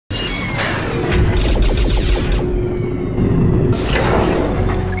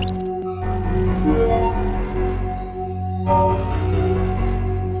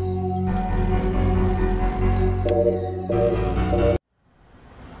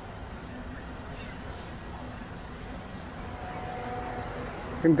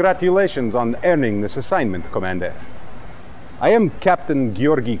Congratulations on earning this assignment, Commander. I am Captain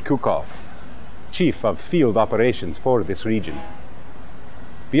Georgy Kukov, Chief of Field Operations for this region.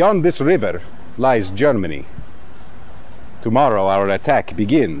 Beyond this river lies Germany. Tomorrow our attack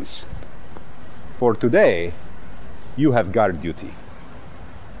begins. For today, you have guard duty.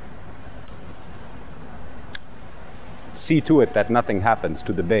 See to it that nothing happens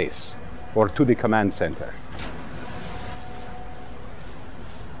to the base or to the command center.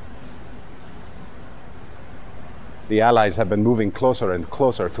 The Allies have been moving closer and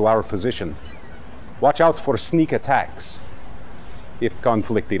closer to our position. Watch out for sneak attacks. If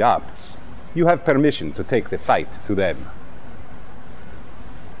conflict erupts, you have permission to take the fight to them.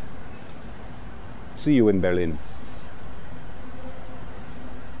 See you in Berlin.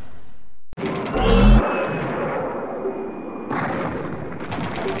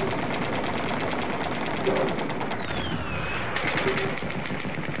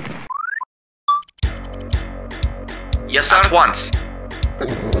 Yes, sir. At once.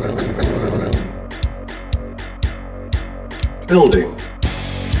 Building.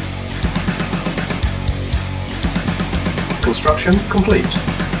 Construction complete.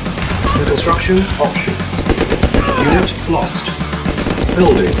 New construction options. Unit lost.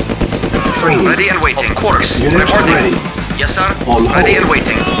 Building. Training. Ready and waiting. Of course. Unit reporting. ready. Yes, sir. On hold. Ready and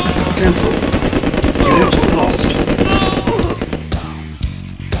waiting. Cancel. Unit lost.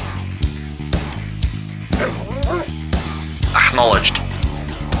 Acknowledged.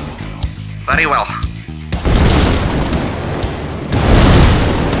 Very well.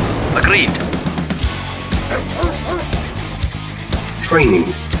 Agreed.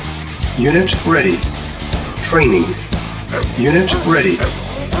 Training. Unit ready. Training. Unit ready.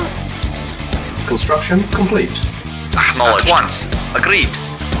 Construction complete. Acknowledged. At once. Agreed.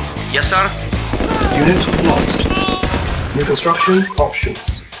 Yes, sir. Unit lost. New construction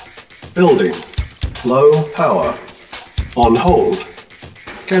options. Building. Low power. On hold.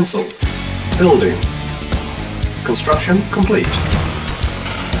 Cancel. Building. Construction complete.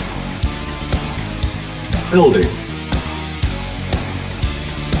 Building.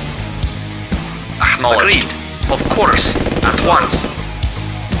 Acknowledged. Agreed. Of course. At once.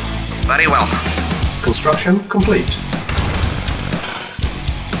 Very well. Construction complete.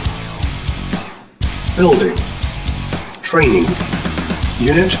 Building. Training.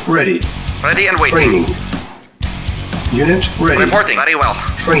 Unit ready. Ready and waiting. Training. Unit ready. Reporting. Very well.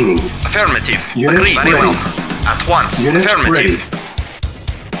 Training. Affirmative. Unit Agreed. Very ready. well. At once. Unit Affirmative. ready.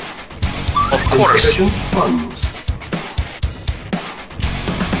 Of course. Insufficient funds.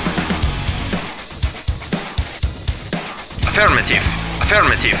 Affirmative.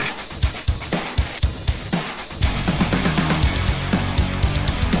 Affirmative.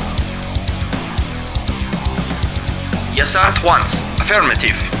 Yes, sir. At once.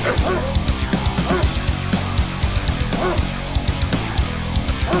 Affirmative.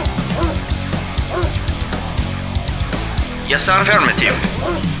 Yes, sir. Affirmative.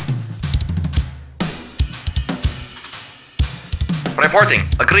 Reporting.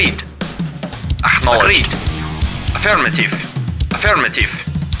 Agreed. Acknowledged. Agreed. Affirmative. Affirmative.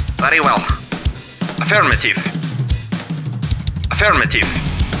 Very well. Affirmative. Affirmative.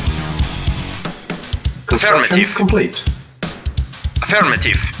 Construction Affirmative. complete.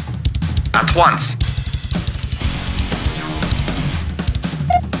 Affirmative. At once.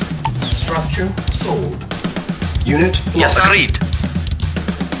 Structure sold. Unit Yes, lost. agreed.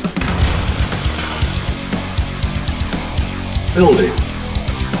 Building.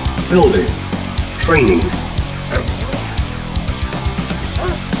 Building. Training.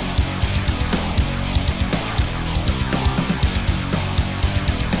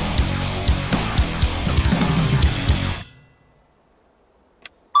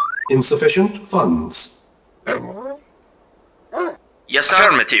 Insufficient funds. Yes, sir.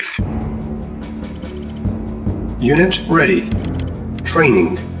 Affirmative. Unit ready.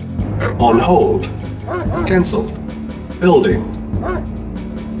 Training. On hold. Cancel. Building.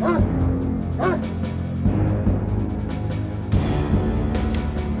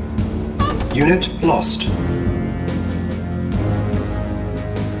 Unit lost.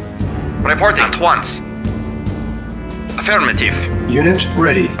 Reporting. At once. Affirmative. Unit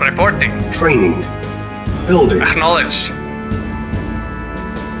ready. Reporting. Training. Building. Acknowledged.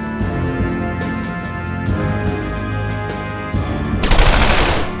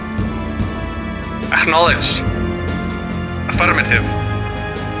 Acknowledged. Affirmative.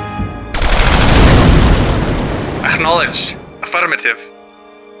 Acknowledged. Affirmative.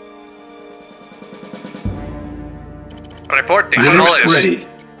 Reporting. Unit Acknowledged. ready.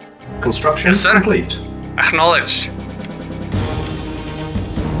 Construction Yes, sir. complete. Acknowledged.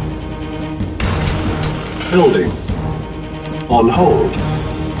 Building. On hold.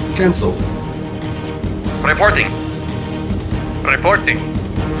 Cancel. Reporting. Reporting.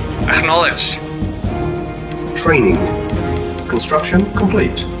 Acknowledged. Training. Construction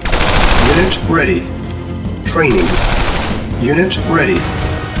complete. Unit ready. Training. Unit ready.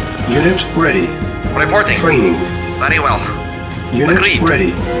 Unit ready. Reporting. Training. Very well. Unit Agreed. ready.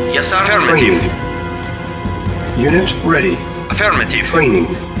 Yes, sir. Affirmative. Training. Unit ready. Affirmative. Training.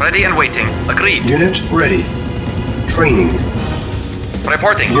 Ready and waiting. Agreed. Unit ready. Training.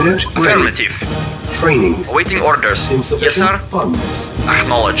 Reporting. Unit ready. Affirmative. Training. Awaiting orders. Yes, Insufficient sir. funds.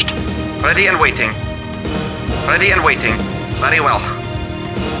 Acknowledged. Ready and waiting. Ready and waiting. Very well.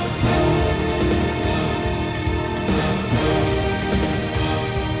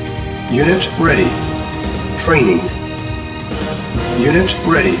 Unit ready. Training. Unit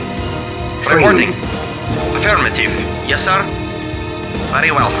ready. Reporting. Training. Affirmative. Yes, sir.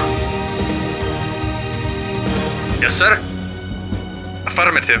 Very well. Yes, sir.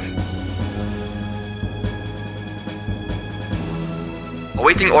 Affirmative.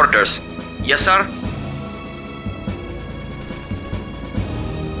 Awaiting orders. Yes, sir.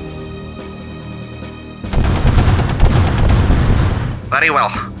 Very well.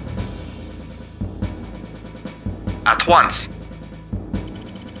 At once.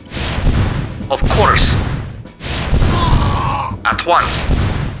 Of course. At once.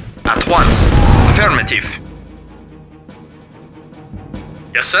 At once. Affirmative.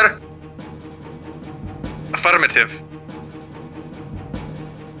 Yes, sir. Affirmative.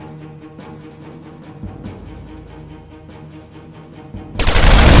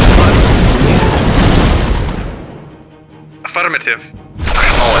 Silence needed. Affirmative.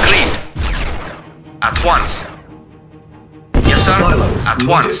 Agreed. At once. Yes, sir. Silos At needed.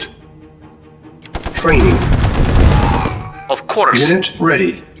 once. Training. Of course. Unit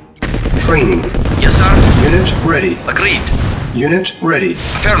ready. Training. Yes, sir. Unit ready. Agreed. Unit ready.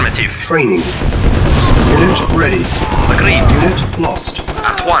 Affirmative. Training. Unit ready. Agreed. Unit lost.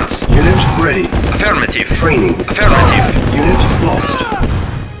 At once. Unit ready. Affirmative. Training. Affirmative. Unit lost.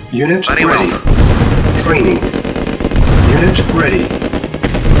 Unit Very ready. well. Training. Unit ready.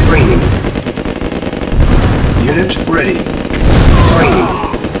 Training. Unit ready. Training.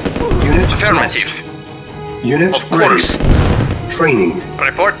 Unit Affirmative. lost. Unit Of course. ready. Training.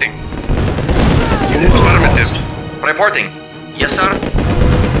 Reporting. Unit Affirmative. lost. Reporting. Yes, sir.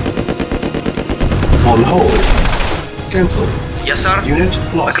 On hold. Cancel. Yes, sir. Unit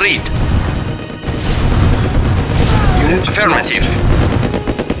lost. Agreed. Unit Affirmative. lost.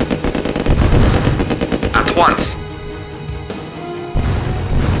 At once.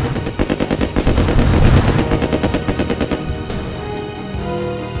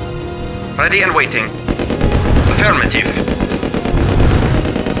 Ready and waiting. Affirmative.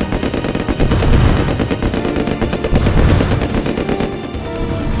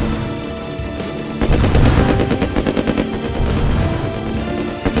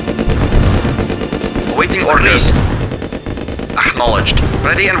 Awaiting orders. Acknowledged.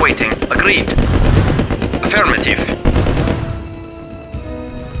 Ready and waiting. Agreed. Affirmative.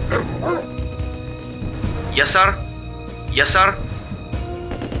 Yes, sir. Yes, sir.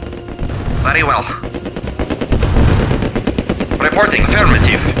 Very well. Reporting.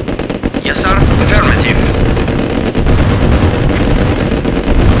 Affirmative. Yes, sir. Affirmative.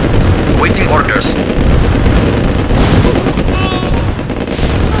 Waiting orders.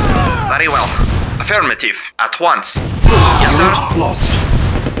 Very well. Affirmative. At once. Yes, sir. Unit lost.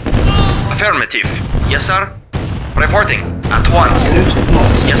 Affirmative. Yes, sir. Reporting. At once. Unit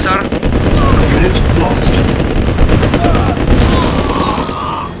lost. Yes, sir. Unit lost.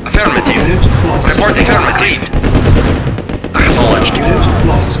 Affirmative. Unit lost. Reporting. Agreed. Acknowledged. Unit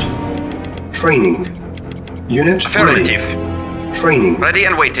lost. Training. Unit Affirmative. ready. Training. Ready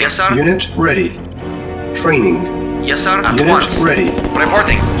and waiting. Yes, sir. Unit ready. Training. Yes, sir. At Unit once. ready.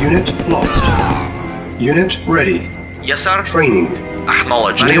 Reporting. Unit lost. Unit ready. Yes, sir. Training.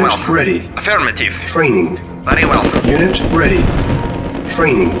 Acknowledged. Very Unit well. ready. Affirmative. Training. Very well. Unit ready.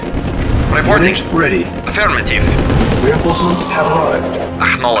 Training. Reporting. Unit ready. Affirmative. Reinforcements have arrived.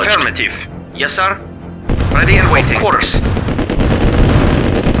 Acknowledged. Affirmative. Yes, sir. Ready and waiting. Of course.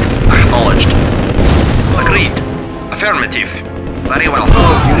 Acknowledged. Agreed. Affirmative. Very well.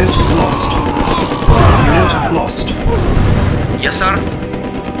 Unit lost. Unit lost. Yes, sir.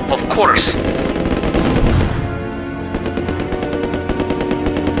 Of course.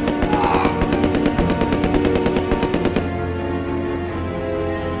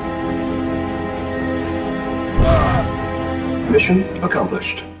 Mission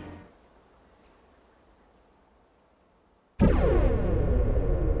accomplished.